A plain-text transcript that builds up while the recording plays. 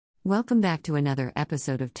Welcome back to another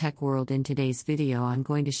episode of Tech World. In today's video, I'm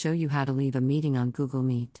going to show you how to leave a meeting on Google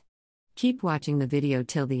Meet. Keep watching the video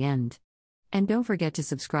till the end. And don't forget to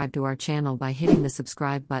subscribe to our channel by hitting the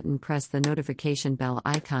subscribe button. Press the notification bell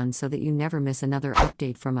icon so that you never miss another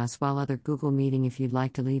update from us while other Google Meeting. If you'd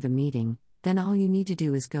like to leave a meeting, then all you need to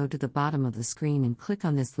do is go to the bottom of the screen and click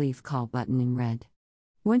on this Leave Call button in red.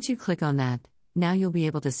 Once you click on that, now you'll be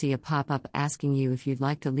able to see a pop-up asking you if you'd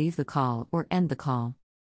like to leave the call or end the call.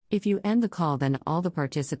 If you end the call, then all the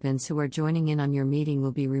participants who are joining in on your meeting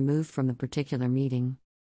will be removed from the particular meeting.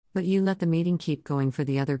 But you let the meeting keep going for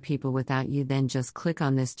the other people without you, then just click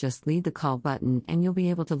on this Just Leave the Call button and you'll be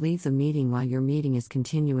able to leave the meeting while your meeting is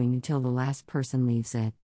continuing until the last person leaves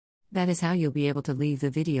it. That is how you'll be able to leave the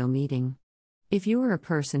video meeting. If you are a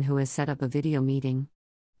person who has set up a video meeting,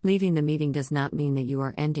 leaving the meeting does not mean that you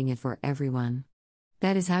are ending it for everyone.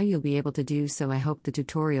 That is how you'll be able to do so. I hope the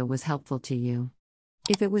tutorial was helpful to you.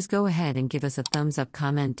 If it was, go ahead and give us a thumbs up.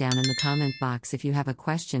 Comment down in the comment box if you have a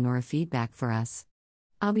question or a feedback for us.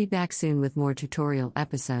 I'll be back soon with more tutorial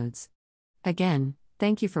episodes. Again,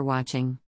 thank you for watching.